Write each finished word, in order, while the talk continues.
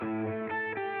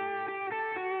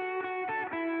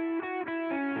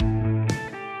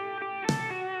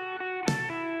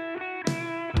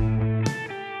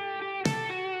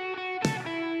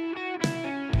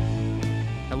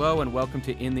Hello and welcome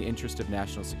to In the Interest of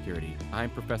National Security.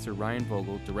 I'm Professor Ryan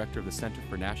Vogel, Director of the Center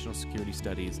for National Security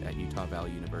Studies at Utah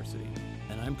Valley University.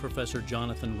 And I'm Professor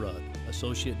Jonathan Rudd,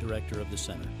 Associate Director of the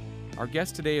Center. Our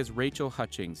guest today is Rachael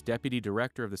Hutchings, Deputy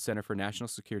Director of the Center for National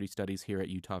Security Studies here at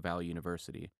Utah Valley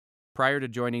University. Prior to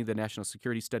joining the National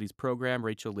Security Studies program,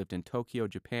 Rachael lived in Tokyo,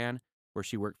 Japan, where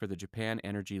she worked for the Japan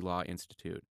Energy Law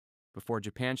Institute. Before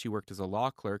Japan, she worked as a law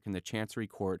clerk in the Chancery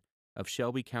Court of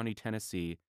Shelby County,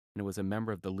 Tennessee, and was a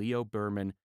member of the Leo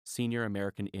Berman Senior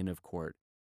American Inn of Court.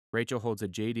 Rachael holds a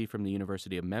JD from the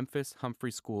University of Memphis Humphrey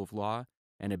School of Law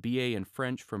and a BA in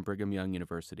French from Brigham Young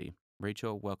University.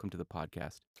 Rachael, welcome to the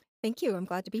podcast. Thank you. I'm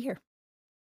glad to be here.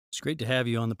 It's great to have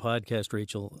you on the podcast,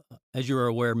 Rachael. As you are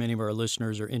aware, many of our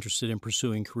listeners are interested in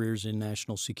pursuing careers in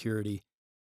national security,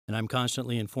 and I'm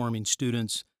constantly informing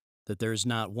students that there is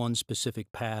not one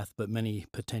specific path, but many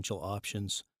potential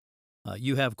options.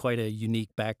 You have quite a unique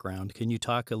background. Can you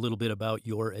talk a little bit about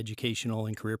your educational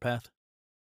and career path?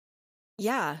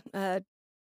 Yeah,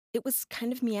 it was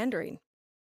kind of meandering.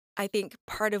 I think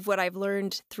part of what I've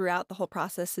learned throughout the whole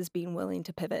process is being willing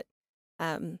to pivot.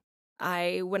 When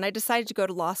I decided to go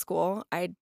to law school,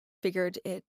 I figured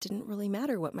it didn't really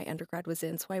matter what my undergrad was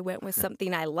in, so I went with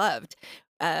something I loved,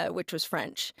 which was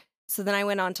French. So then I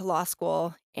went on to law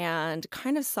school and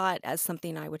kind of saw it as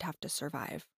something I would have to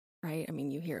survive, right? I mean,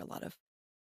 you hear a lot of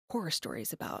horror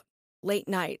stories about late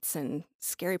nights and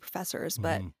scary professors,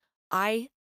 but I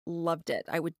loved it.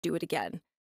 I would do it again.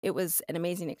 It was an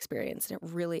amazing experience, and it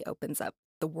really opens up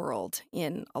the world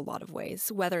in a lot of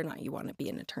ways, whether or not you want to be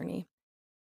an attorney.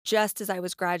 Just as I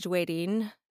was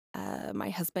graduating, my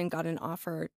husband got an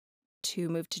offer to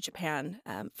move to Japan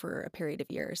for a period of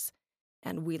years,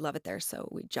 and we love it there, so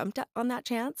we jumped on that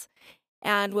chance.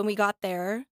 And when we got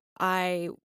there, I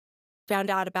found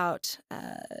out about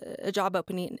a job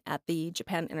opening at the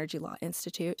Japan Energy Law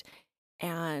Institute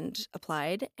and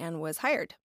applied and was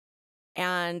hired.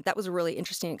 And that was a really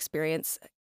interesting experience.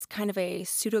 It's kind of a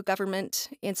pseudo-government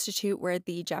institute where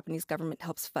the Japanese government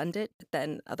helps fund it, but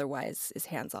then otherwise is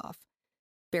hands-off.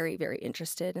 Very, very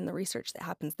interested in the research that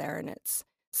happens there, and it's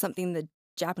something the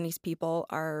Japanese people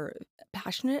are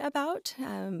passionate about,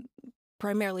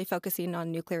 primarily focusing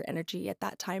on nuclear energy at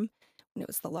that time, when it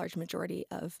was the large majority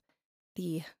of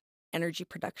the energy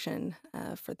production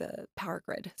for the power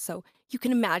grid. So you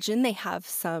can imagine they have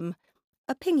some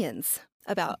opinions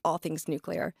about all things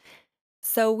nuclear.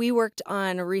 So we worked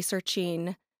on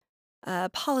researching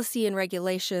policy and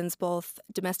regulations, both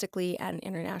domestically and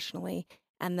internationally,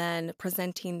 and then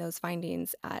presenting those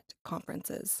findings at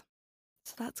conferences.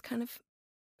 So that's kind of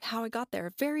how I got there,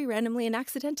 very randomly and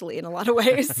accidentally in a lot of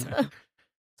ways.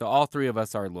 So all three of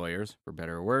us are lawyers, for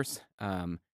better or worse,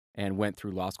 and went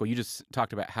through law school. You just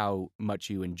talked about how much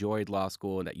you enjoyed law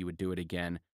school and that you would do it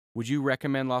again. Would you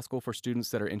recommend law school for students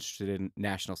that are interested in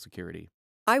national security?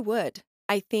 I would.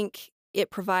 I think it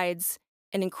provides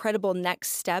an incredible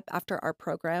next step after our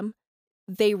program.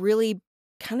 They really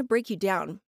kind of break you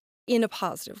down in a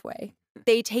positive way.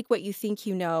 They take what you think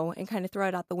you know and kind of throw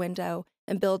it out the window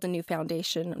and build a new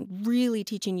foundation, really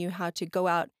teaching you how to go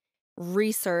out,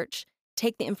 research,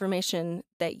 take the information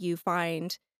that you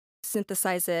find,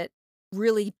 synthesize it,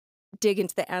 really dig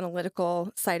into the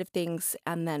analytical side of things,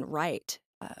 and then write.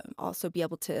 Also be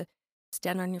able to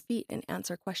stand on your feet and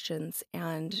answer questions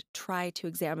and try to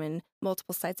examine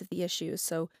multiple sides of the issue.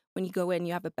 So when you go in,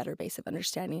 you have a better base of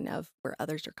understanding of where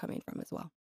others are coming from as well.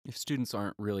 If students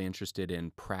aren't really interested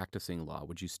in practicing law,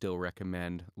 would you still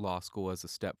recommend law school as a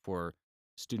step for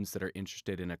students that are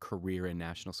interested in a career in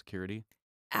national security?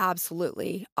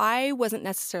 Absolutely. I wasn't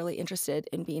necessarily interested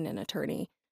in being an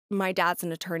attorney. My dad's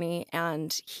an attorney,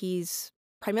 and he's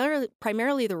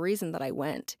primarily the reason that I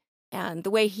went. And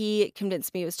the way he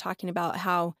convinced me was talking about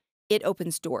how it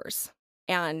opens doors.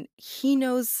 And he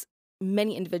knows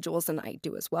many individuals, and I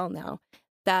do as well now,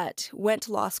 that went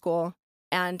to law school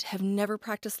and have never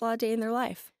practiced law a day in their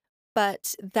life.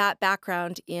 But that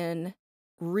background in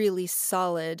really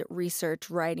solid research,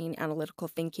 writing, analytical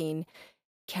thinking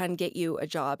can get you a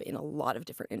job in a lot of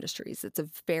different industries. It's a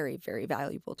very, very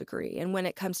valuable degree. And when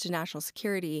it comes to national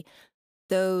security,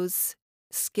 those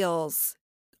skills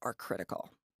are critical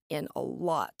in a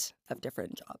lot of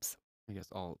different jobs. I guess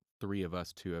all three of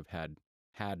us too have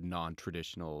had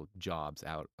non-traditional jobs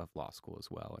out of law school as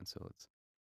well, and so it's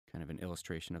kind of an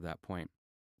illustration of that point.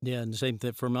 Yeah, and the same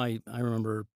thing for I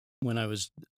remember when I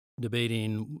was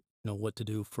debating, what to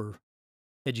do for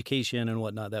education and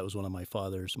whatnot. That was one of my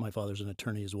father's. My father's an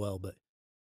attorney as well, but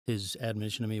his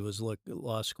admonition to me was, look,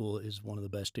 law school is one of the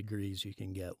best degrees you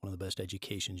can get, one of the best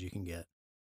educations you can get,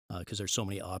 because there's so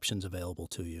many options available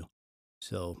to you.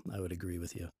 So I would agree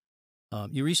with you.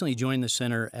 You recently joined the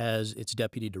center as its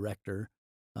deputy director.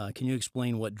 Can you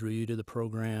explain what drew you to the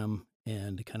program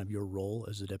and kind of your role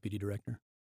as the deputy director?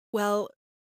 Well,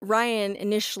 Ryan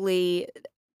initially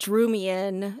drew me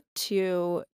in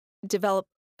to develop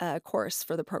a course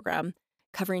for the program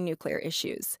covering nuclear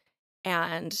issues.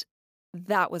 And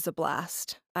that was a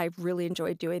blast. I really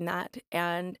enjoyed doing that.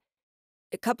 And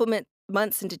a couple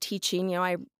months into teaching,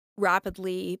 I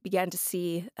rapidly began to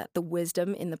see the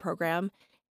wisdom in the program.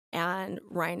 And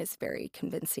Ryan is very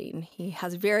convincing. He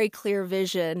has a very clear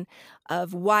vision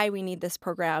of why we need this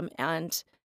program. And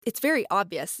it's very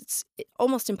obvious. It's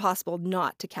almost impossible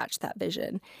not to catch that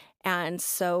vision. And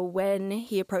so when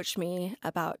he approached me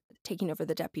about taking over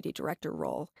the deputy director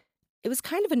role, it was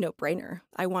kind of a no-brainer.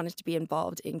 I wanted to be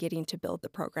involved in getting to build the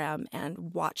program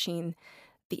and watching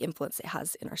the influence it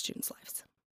has in our students' lives.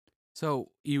 So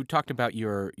you talked about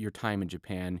your time in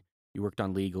Japan. You worked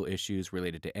on legal issues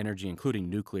related to energy, including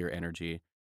nuclear energy.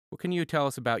 What can you tell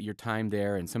us about your time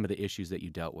there and some of the issues that you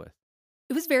dealt with?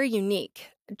 It was very unique.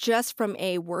 Just from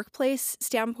a workplace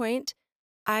standpoint,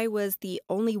 I was the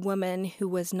only woman who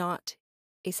was not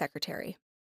a secretary,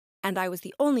 and I was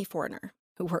the only foreigner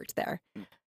who worked there.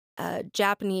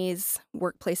 Japanese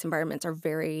workplace environments are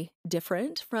very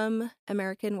different from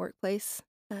American workplace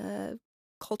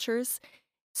cultures.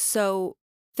 So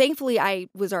thankfully, I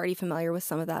was already familiar with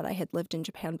some of that. I had lived in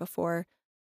Japan before,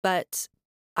 but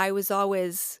I was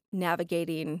always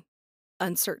navigating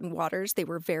uncertain waters. They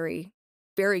were very,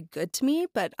 very good to me,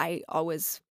 but I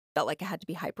always felt like I had to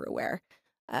be hyper aware.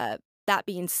 That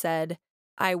being said,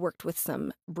 I worked with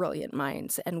some brilliant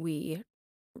minds and we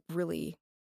really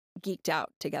geeked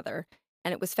out together.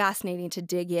 And it was fascinating to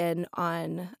dig in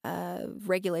on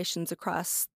regulations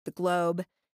across the globe,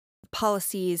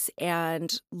 policies,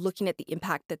 and looking at the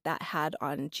impact that that had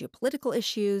on geopolitical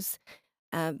issues,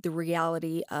 the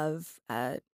reality of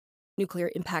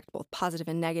nuclear impact, both positive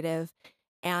and negative,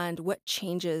 and what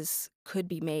changes could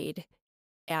be made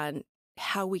and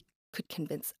how we could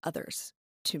convince others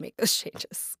to make those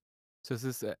changes. So is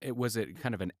this was it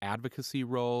kind of an advocacy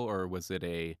role or was it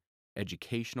a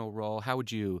educational role? How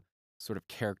would you sort of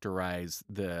characterize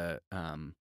the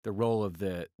role of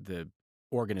the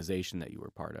organization that you were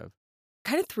part of?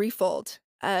 Kind of threefold.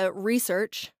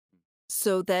 Research,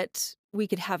 so that we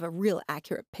could have a real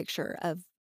accurate picture of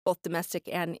both domestic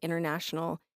and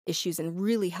international issues and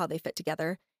really how they fit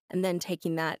together, and then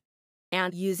taking that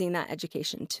and using that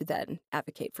education to then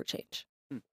advocate for change.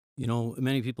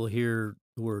 Many people hear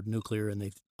the word nuclear and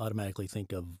they automatically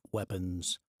think of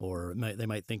weapons or they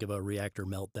might think of a reactor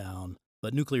meltdown.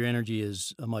 But nuclear energy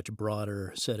is a much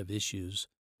broader set of issues.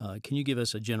 Can you give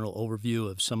us a general overview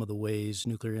of some of the ways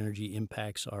nuclear energy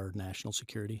impacts our national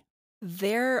security?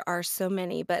 There are so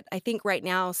many, but I think right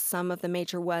now some of the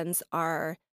major ones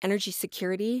are energy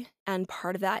security, and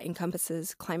part of that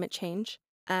encompasses climate change.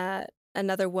 Uh,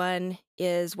 Another one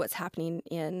is what's happening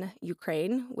in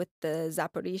Ukraine with the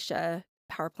Zaporizhzhia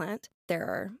power plant. There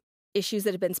are issues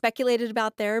that have been speculated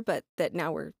about there, but that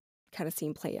now we're kind of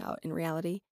seeing play out in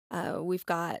reality. We've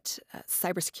got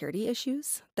cybersecurity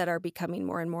issues that are becoming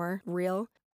more and more real.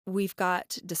 We've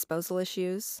got disposal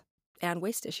issues and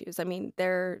waste issues. I mean,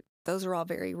 those are all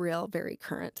very real, very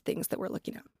current things that we're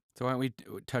looking at. So why don't we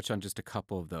touch on just a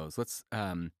couple of those? Let's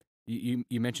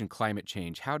you mentioned climate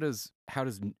change. How does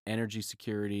energy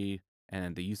security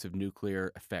and the use of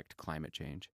nuclear affect climate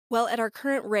change? Well, at our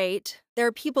current rate, there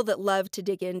are people that love to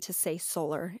dig into, say,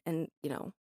 solar, and,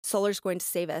 solar's going to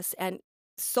save us. And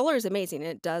solar is amazing.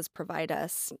 It does provide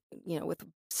us, with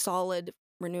solid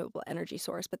renewable energy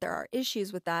source, but there are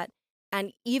issues with that.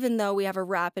 And even though we have a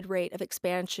rapid rate of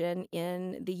expansion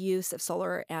in the use of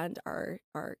solar and our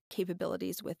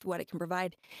capabilities with what it can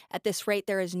provide, at this rate,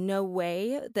 there is no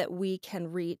way that we can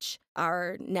reach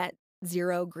our net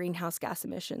zero greenhouse gas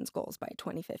emissions goals by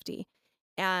 2050.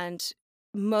 And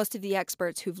most of the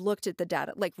experts who've looked at the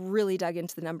data, like really dug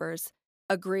into the numbers,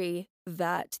 agree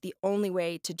that the only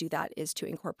way to do that is to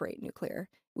incorporate nuclear.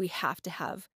 We have to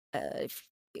have, I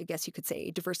guess you could say,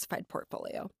 a diversified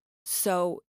portfolio.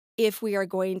 So if we are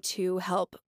going to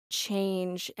help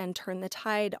change and turn the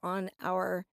tide on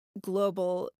our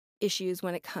global issues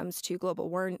when it comes to global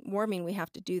warming, we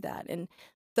have to do that. And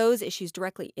those issues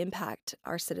directly impact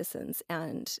our citizens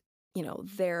and,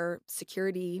 their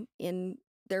security in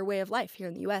their way of life here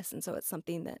in the U.S. And so it's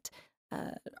something that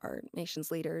our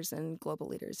nation's leaders and global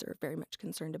leaders are very much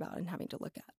concerned about and having to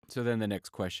look at. So then the next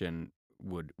question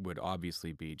would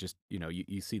obviously be just,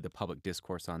 you see the public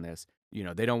discourse on this.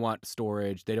 They don't want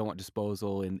storage, they don't want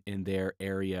disposal in their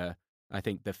area. I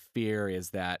think the fear is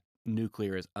that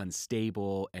nuclear is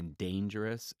unstable and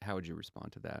dangerous. How would you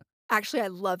respond to that? Actually, I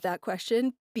love that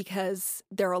question because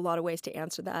there are a lot of ways to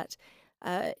answer that.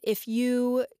 If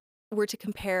you were to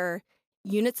compare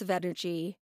units of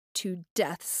energy to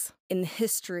deaths in the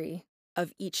history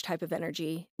of each type of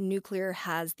energy, nuclear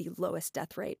has the lowest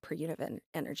death rate per unit of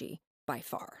energy by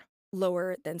far.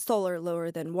 Lower than solar,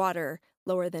 lower than water,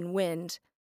 lower than wind,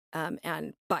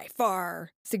 and by far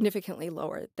significantly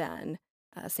lower than,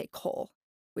 say, coal,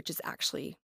 which is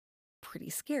actually pretty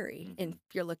scary if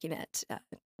you're looking at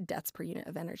deaths per unit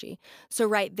of energy. So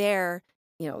right there,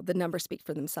 the numbers speak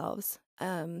for themselves.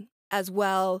 As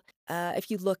well,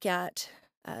 if you look at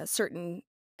certain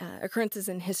occurrences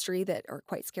in history that are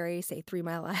quite scary, say 3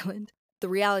 Mile Island, the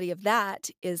reality of that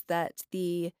is that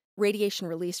the radiation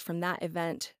released from that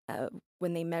event,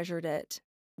 when they measured it,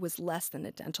 was less than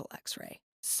a dental x-ray.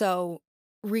 So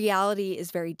reality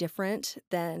is very different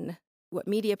than what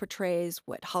media portrays,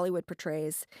 what Hollywood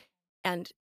portrays. And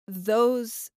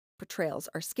those portrayals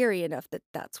are scary enough that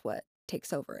that's what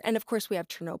takes over. And of course, we have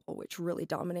Chernobyl, which really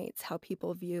dominates how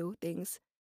people view things.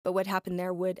 But what happened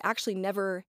there would actually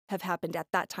never have happened at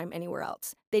that time anywhere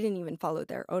else. They didn't even follow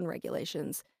their own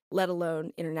regulations, let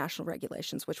alone international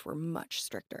regulations, which were much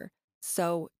stricter.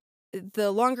 So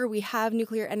the longer we have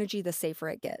nuclear energy, the safer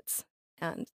it gets.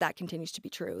 And that continues to be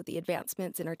true. The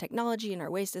advancements in our technology and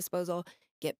our waste disposal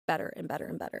get better and better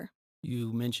and better.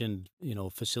 You mentioned,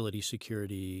 facility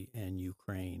security and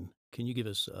Ukraine. Can you give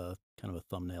us a kind of a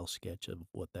thumbnail sketch of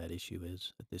what that issue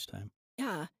is at this time?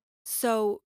 Yeah.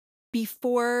 So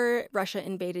before Russia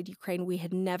invaded Ukraine, we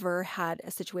had never had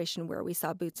a situation where we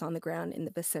saw boots on the ground in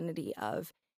the vicinity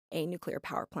of a nuclear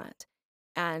power plant.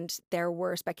 And there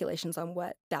were speculations on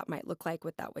what that might look like,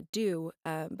 what that would do.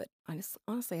 But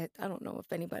honestly, I don't know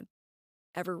if anyone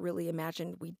ever really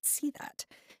imagined we'd see that.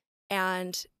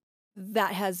 And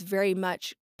that has very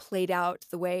much played out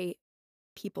the way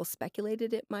people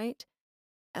speculated it might.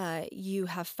 You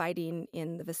have fighting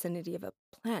in the vicinity of a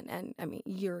plant, and I mean,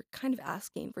 you're kind of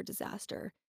asking for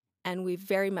disaster. And we've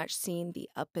very much seen the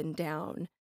up and down,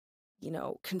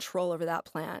 control over that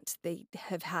plant. They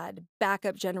have had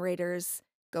backup generators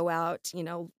go out,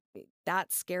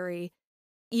 that's scary.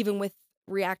 Even with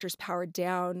reactors powered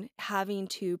down, having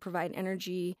to provide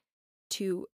energy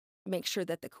to make sure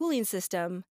that the cooling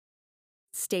system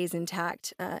stays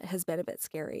intact has been a bit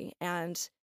scary. And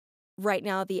right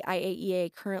now, the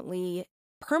IAEA currently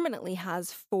permanently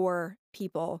has 4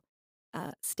 people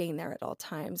staying there at all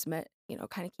times,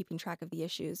 kind of keeping track of the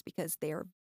issues because they are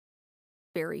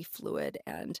very fluid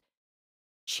and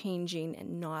changing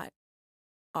and not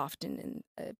often in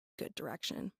a good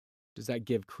direction. Does that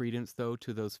give credence, though,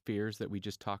 to those fears that we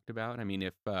just talked about? I mean,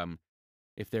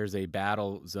 if there's a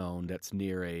battle zone that's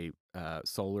near a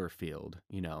solar field,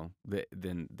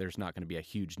 then there's not going to be a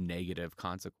huge negative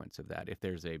consequence of that. If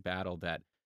there's a battle that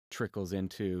trickles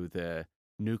into the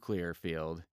nuclear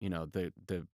field,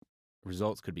 the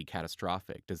results could be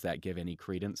catastrophic. Does that give any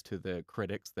credence to the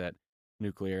critics that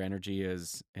nuclear energy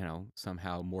is,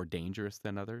 somehow more dangerous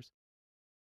than others?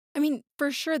 I mean,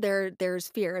 for sure, there's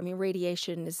fear. I mean,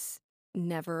 radiation is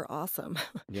never awesome.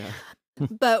 Yeah.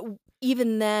 But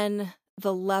even then,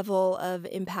 the level of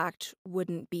impact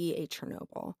wouldn't be a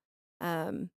Chernobyl.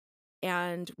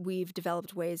 And we've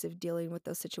developed ways of dealing with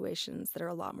those situations that are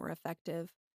a lot more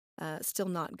effective. Still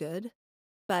not good.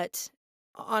 But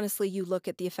honestly, you look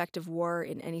at the effect of war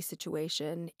in any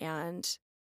situation, and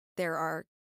there are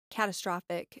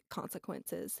catastrophic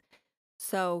consequences.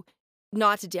 So,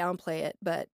 not to downplay it,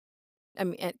 but I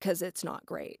mean, because it's not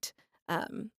great.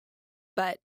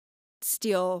 But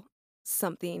still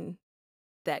something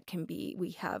that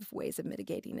we have ways of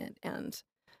mitigating it, and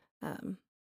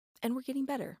we're getting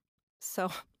better.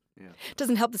 So Yeah. it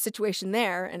doesn't help the situation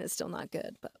there, and it's still not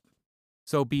good. But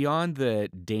So beyond the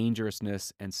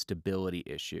dangerousness and stability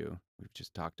issue we've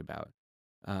just talked about,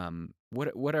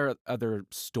 what are other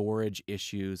storage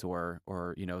issues or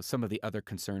some of the other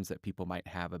concerns that people might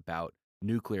have about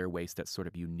nuclear waste that's sort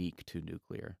of unique to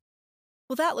nuclear?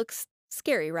 well, that looks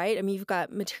scary, right? I mean, you've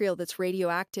got material that's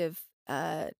radioactive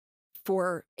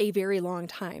for a very long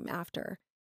time after,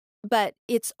 but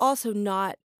it's also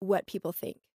not what people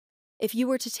think. If you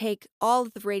were to take all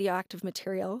of the radioactive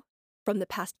material from the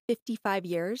past 55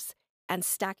 years and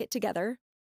stack it together,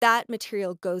 that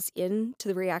material goes into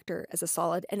the reactor as a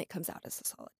solid and it comes out as a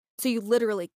solid. So you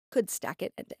literally could stack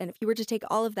it. And if you were to take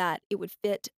all of that, it would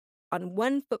fit on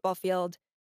one football field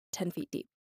 10 feet deep,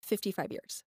 55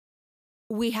 years.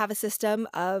 We have a system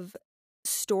of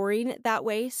storing that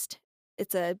waste.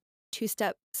 It's a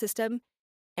 2-step system.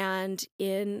 And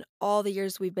in all the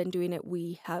years we've been doing it,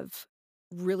 we have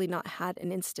really not had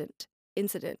an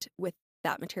incident with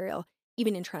that material,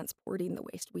 even in transporting the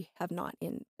waste. We have not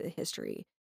in the history.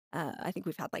 I think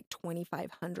we've had like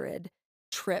 2,500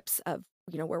 trips of,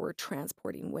 where we're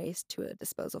transporting waste to a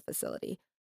disposal facility.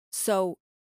 So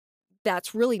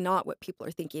that's really not what people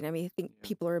are thinking. I mean, I think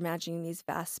people are imagining these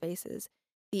vast spaces.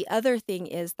 The other thing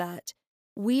is that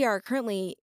we are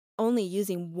currently only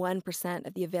using 1%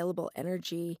 of the available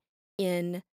energy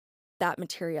in that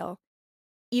material.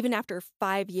 Even after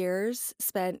 5 years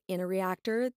spent in a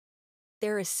reactor,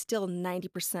 there is still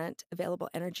 90% available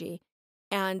energy.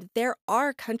 And there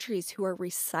are countries who are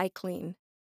recycling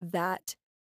that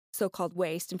so-called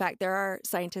waste. In fact, there are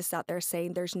scientists out there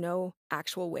saying there's no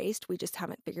actual waste. We just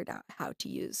haven't figured out how to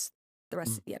use the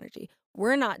rest of the energy.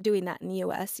 We're not doing that in the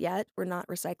US yet. We're not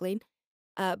recycling.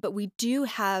 But we do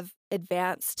have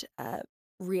advanced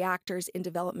reactors in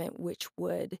development which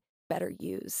would better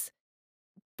use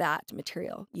that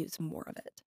material, use more of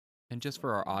it. And just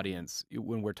for our audience,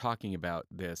 when we're talking about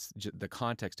this, the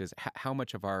context is how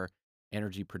much of our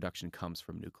energy production comes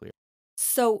from nuclear?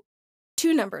 So,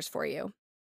 2 numbers for you.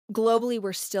 Globally,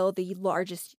 we're still the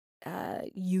largest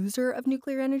user of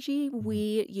nuclear energy.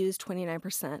 We use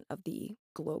 29% of the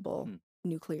global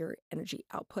nuclear energy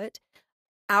output.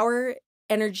 Our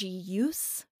energy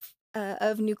use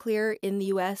of nuclear in the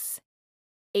U.S.,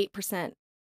 8%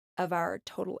 of our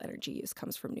total energy use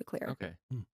comes from nuclear. Okay.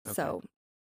 So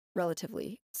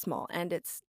relatively small, and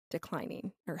it's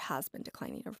declining or has been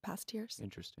declining over past years.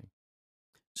 Interesting.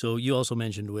 So you also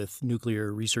mentioned with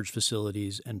nuclear research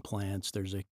facilities and plants,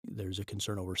 there's a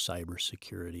concern over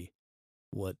cybersecurity.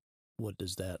 What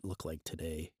does that look like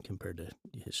today compared to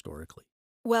historically?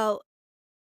 Well,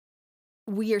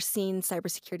 we are seeing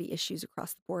cybersecurity issues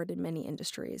across the board in many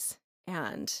industries.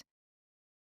 And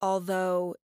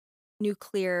although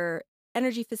nuclear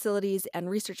energy facilities and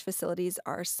research facilities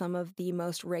are some of the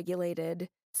most regulated,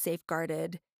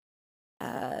 safeguarded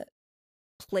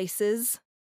places,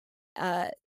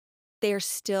 they are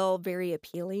still very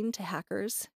appealing to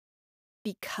hackers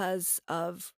because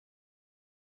of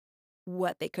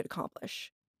what they could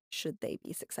accomplish should they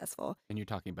be successful. And you're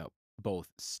talking about both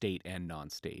state and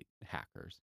non-state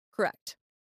hackers. Correct.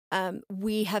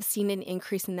 We have seen an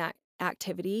increase in that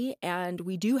activity, and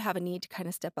we do have a need to kind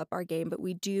of step up our game, but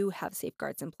we do have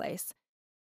safeguards in place.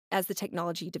 As the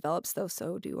technology develops, though,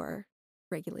 so do our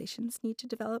regulations need to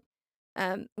develop.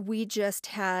 We just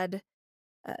had,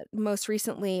 most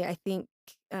recently, I think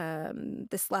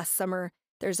this last summer,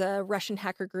 there's a Russian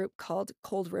hacker group called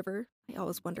Cold River. I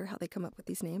always wonder how they come up with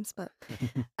these names, but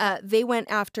they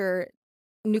went after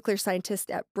nuclear scientists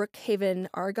at Brookhaven,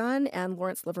 Argonne, and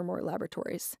Lawrence Livermore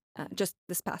Laboratories just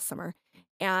this past summer.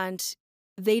 And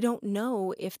they don't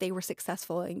know if they were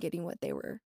successful in getting what they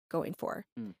were going for.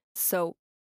 So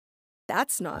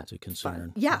that's a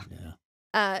concern. Fun.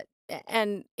 Yeah.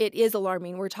 And it is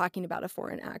alarming. We're talking about a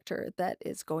foreign actor that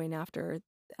is going after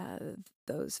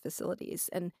those facilities.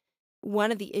 And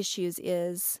one of the issues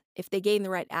is if they gain the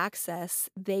right access,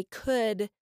 they could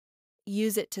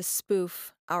use it to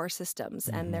spoof our systems.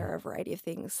 And there are a variety of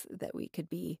things that we could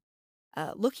be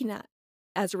looking at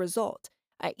as a result.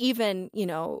 Even,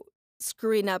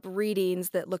 screwing up readings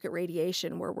that look at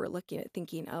radiation where we're looking at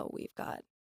thinking, oh, we've got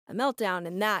a meltdown,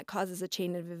 and that causes a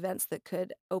chain of events that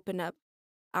could open up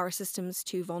our systems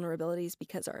to vulnerabilities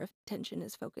because our attention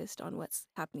is focused on what's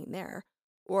happening there.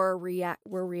 Or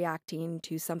we're reacting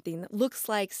to something that looks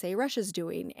like, say, Russia's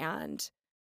doing, and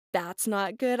that's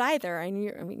not good either.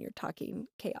 You're talking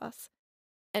chaos.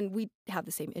 And we have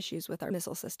the same issues with our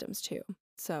missile systems, too.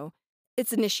 So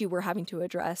it's an issue we're having to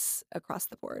address across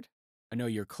the board. I know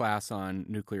your class on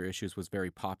nuclear issues was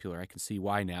very popular. I can see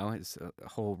why now. It's a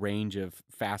whole range of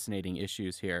fascinating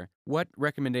issues here. What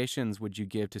recommendations would you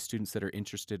give to students that are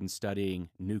interested in studying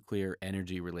nuclear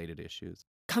energy-related issues?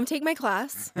 Come take my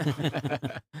class.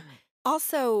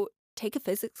 Also, take a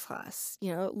physics class.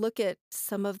 Look at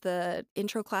some of the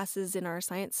intro classes in our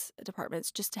science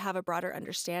departments just to have a broader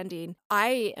understanding.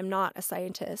 I am not a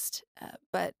scientist,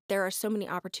 but there are so many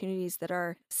opportunities that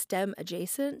are STEM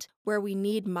adjacent where we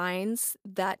need minds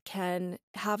that can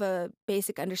have a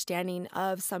basic understanding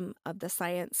of some of the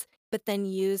science, but then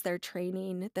use their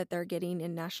training that they're getting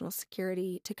in national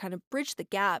security to kind of bridge the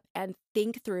gap and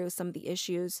think through some of the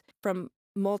issues from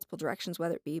multiple directions,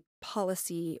 whether it be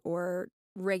policy or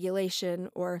regulation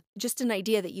or just an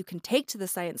idea that you can take to the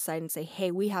science side and say,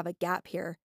 hey, we have a gap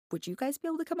here. Would you guys be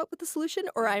able to come up with a solution?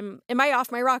 Or am I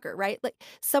off my rocker, right? Like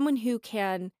someone who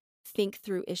can think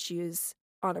through issues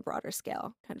on a broader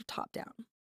scale, kind of top down.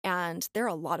 And there are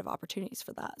a lot of opportunities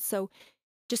for that. So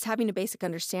just having a basic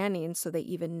understanding so they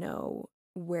even know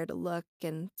where to look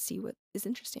and see what is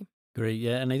interesting. Great.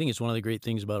 Yeah. And I think it's one of the great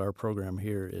things about our program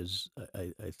here is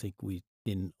I think we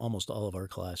in almost all of our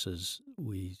classes,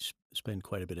 we spend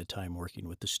quite a bit of time working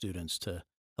with the students to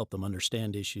help them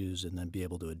understand issues and then be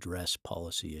able to address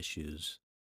policy issues.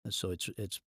 And so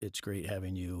it's great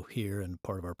having you here and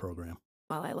part of our program.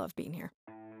 Well, I love being here.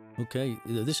 Okay,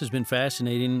 this has been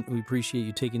fascinating. We appreciate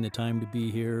you taking the time to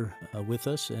be here with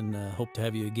us, and hope to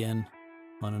have you again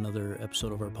on another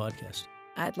episode of our podcast.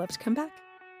 I'd love to come back.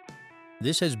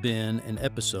 This has been an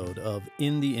episode of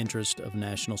In the Interest of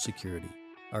National Security.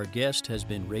 Our guest has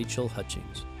been Rachael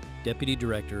Hutchings, Deputy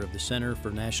Director of the Center for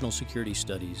National Security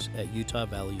Studies at Utah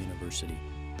Valley University.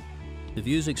 The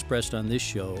views expressed on this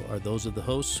show are those of the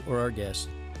hosts or our guests,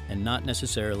 and not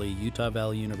necessarily Utah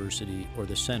Valley University or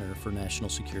the Center for National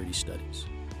Security Studies.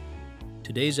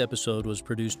 Today's episode was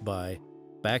produced by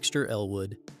Baxter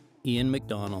Elwood, Ian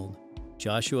McDonald,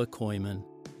 Joshua Koyman,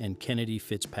 and Kennedy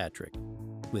Fitzpatrick,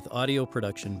 with audio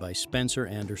production by Spencer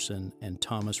Anderson and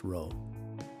Thomas Rowe.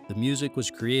 The music was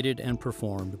created and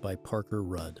performed by Parker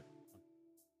Rudd.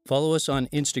 Follow us on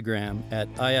Instagram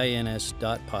at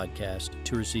iins.podcast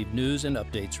to receive news and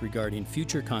updates regarding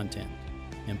future content.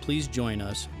 And please join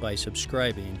us by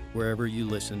subscribing wherever you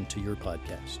listen to your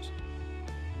podcasts.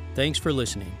 Thanks for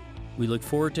listening. We look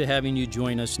forward to having you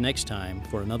join us next time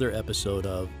for another episode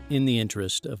of In the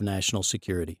Interest of National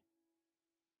Security.